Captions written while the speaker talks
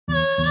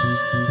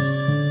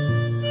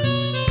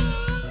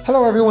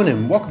Hello everyone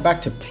and welcome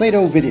back to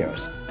Play-Doh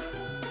videos.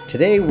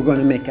 Today we're going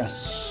to make a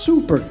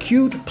super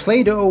cute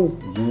Play-Doh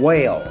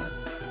whale.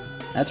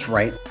 That's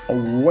right,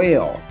 a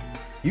whale.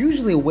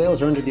 Usually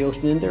whales are under the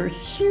ocean and they're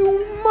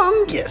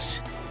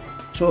humongous.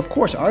 So of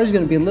course ours is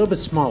going to be a little bit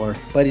smaller,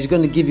 but he's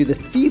going to give you the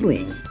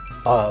feeling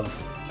of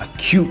a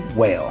cute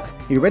whale.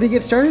 You ready to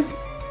get started?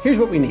 Here's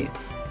what we need.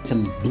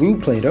 Some blue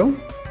Play-Doh,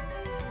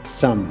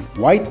 some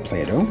white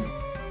Play-Doh,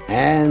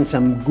 and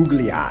some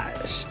googly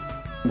eyes.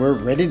 We're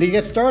ready to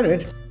get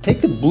started. Take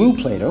the blue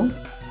Play-Doh,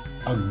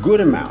 a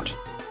good amount,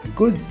 a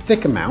good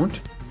thick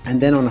amount,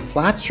 and then on a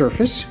flat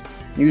surface,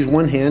 use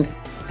one hand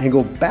and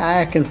go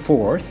back and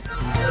forth.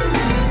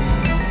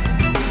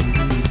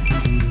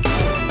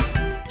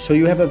 So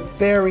you have a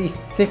very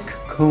thick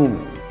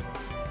cone.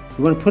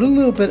 You want to put a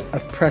little bit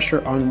of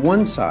pressure on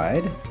one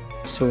side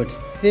so it's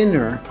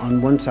thinner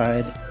on one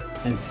side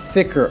and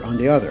thicker on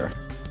the other.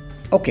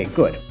 Okay,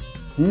 good.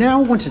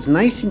 Now once it's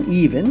nice and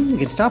even, you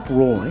can stop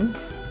rolling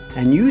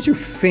and use your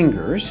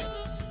fingers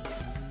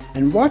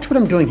and watch what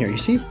I'm doing here. You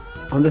see,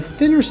 on the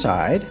thinner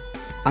side,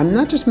 I'm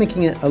not just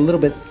making it a little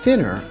bit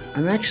thinner,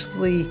 I'm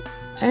actually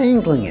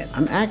angling it.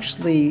 I'm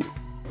actually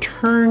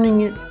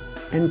turning it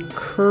and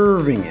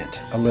curving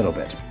it a little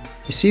bit.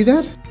 You see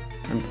that?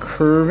 I'm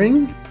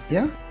curving,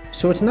 yeah?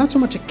 So it's not so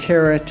much a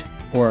carrot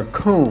or a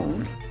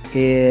cone,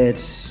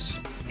 it's,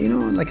 you know,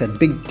 like a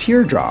big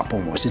teardrop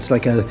almost.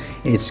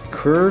 It's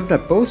curved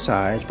at both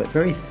sides, but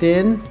very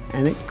thin,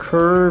 and it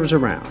curves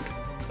around.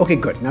 Okay,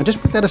 good. Now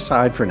just put that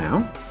aside for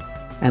now.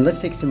 And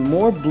let's take some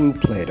more blue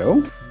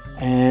Play-Doh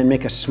and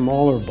make a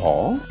smaller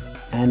ball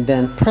and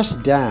then press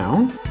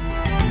down.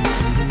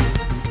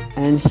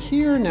 And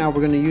here now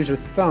we're going to use our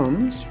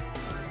thumbs.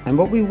 And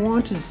what we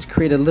want is to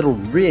create a little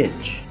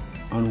ridge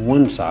on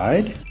one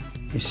side,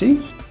 you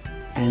see?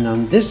 And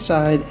on this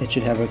side, it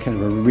should have a kind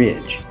of a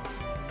ridge.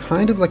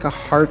 Kind of like a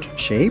heart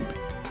shape,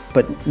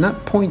 but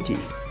not pointy,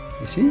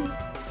 you see?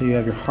 So you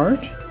have your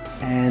heart,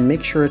 and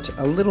make sure it's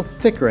a little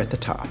thicker at the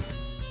top.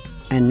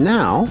 And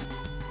now,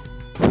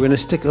 we're going to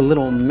stick a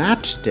little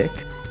matchstick,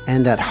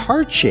 and that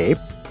heart shape,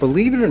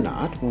 believe it or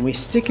not, when we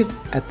stick it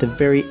at the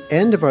very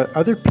end of our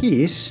other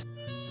piece,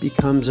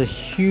 becomes a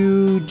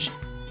huge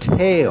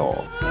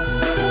tail.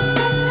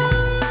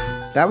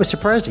 That was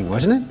surprising,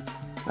 wasn't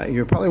it?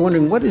 You're probably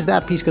wondering, what is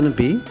that piece going to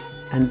be?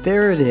 And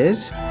there it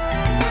is.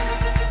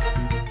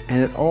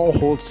 And it all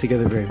holds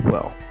together very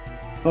well.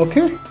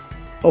 Okay?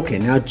 Okay,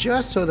 now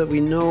just so that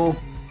we know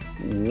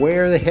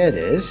where the head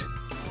is,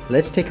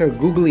 let's take our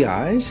googly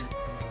eyes.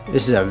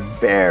 This is a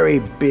very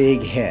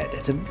big head.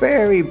 It's a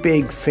very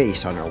big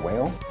face on our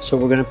whale. So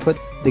we're going to put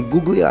the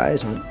googly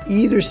eyes on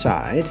either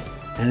side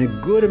and a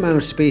good amount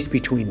of space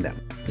between them.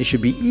 They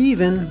should be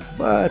even,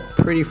 but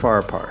pretty far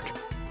apart.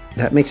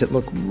 That makes it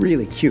look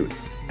really cute.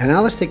 And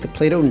now let's take the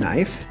Play-Doh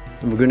knife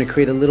and we're going to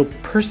create a little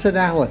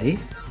personality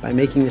by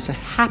making this a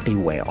happy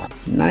whale.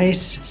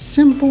 Nice,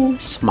 simple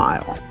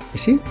smile. You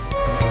see?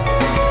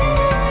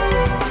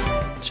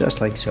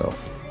 Just like so.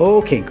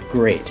 Okay,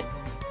 great.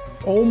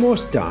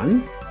 Almost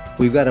done.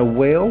 We've got a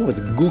whale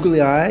with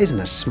googly eyes and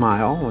a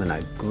smile and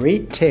a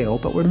great tail,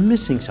 but we're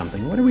missing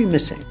something. What are we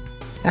missing?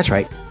 That's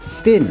right,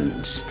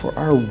 fins. For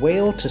our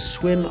whale to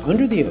swim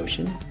under the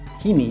ocean,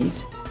 he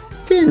needs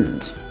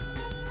fins.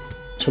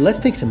 So let's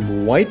take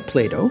some white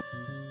Play-Doh,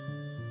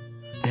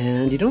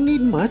 and you don't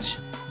need much,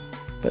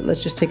 but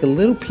let's just take a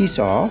little piece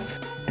off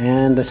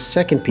and a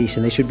second piece,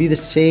 and they should be the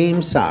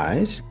same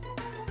size,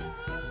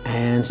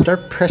 and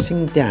start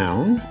pressing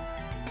down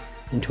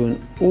into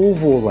an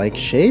oval-like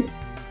shape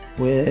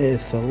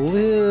with a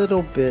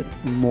little bit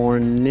more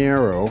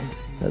narrow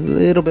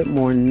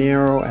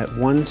at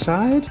one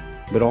side,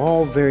 but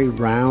all very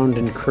round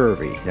and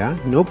curvy, yeah?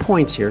 No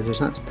points here,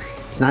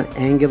 it's not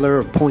angular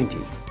or pointy.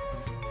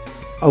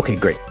 Okay,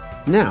 great.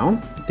 Now,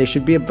 they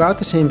should be about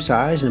the same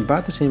size and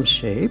about the same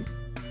shape.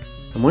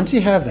 And once you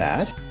have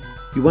that,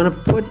 you want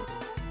to put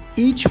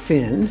each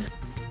fin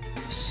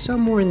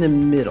somewhere in the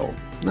middle,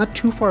 not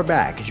too far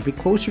back. It should be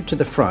closer to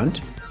the front,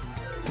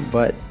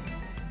 but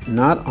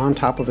not on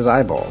top of his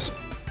eyeballs.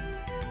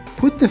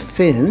 Put the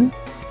fin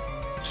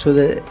so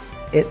that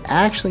it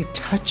actually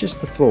touches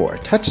the floor,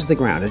 touches the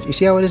ground. You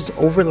see how it is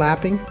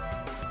overlapping?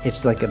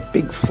 It's like a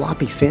big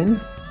floppy fin.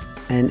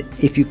 And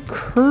if you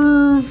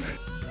curve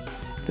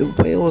the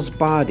whale's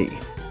body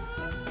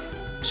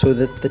so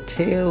that the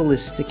tail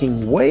is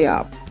sticking way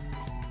up,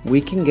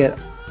 we can get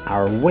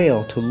our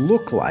whale to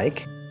look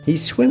like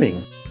he's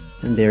swimming.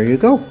 And there you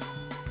go.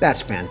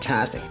 That's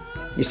fantastic.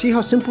 You see how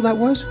simple that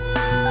was?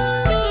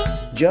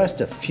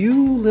 Just a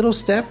few little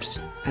steps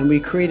and we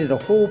created a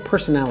whole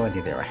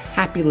personality there, a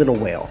happy little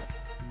whale.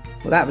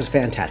 Well, that was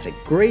fantastic.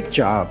 Great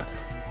job.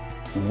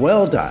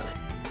 Well done.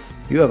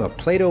 You have a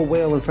Play-Doh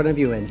whale in front of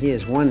you and he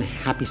is one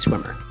happy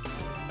swimmer.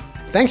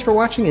 Thanks for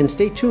watching and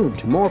stay tuned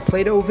to more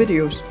Play-Doh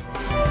videos.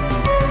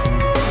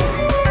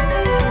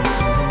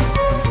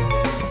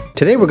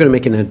 Today we're going to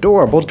make an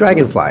adorable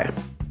dragonfly.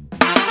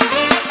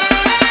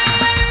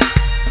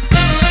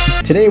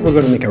 Today we're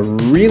going to make a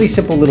really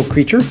simple little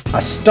creature,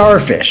 a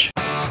starfish.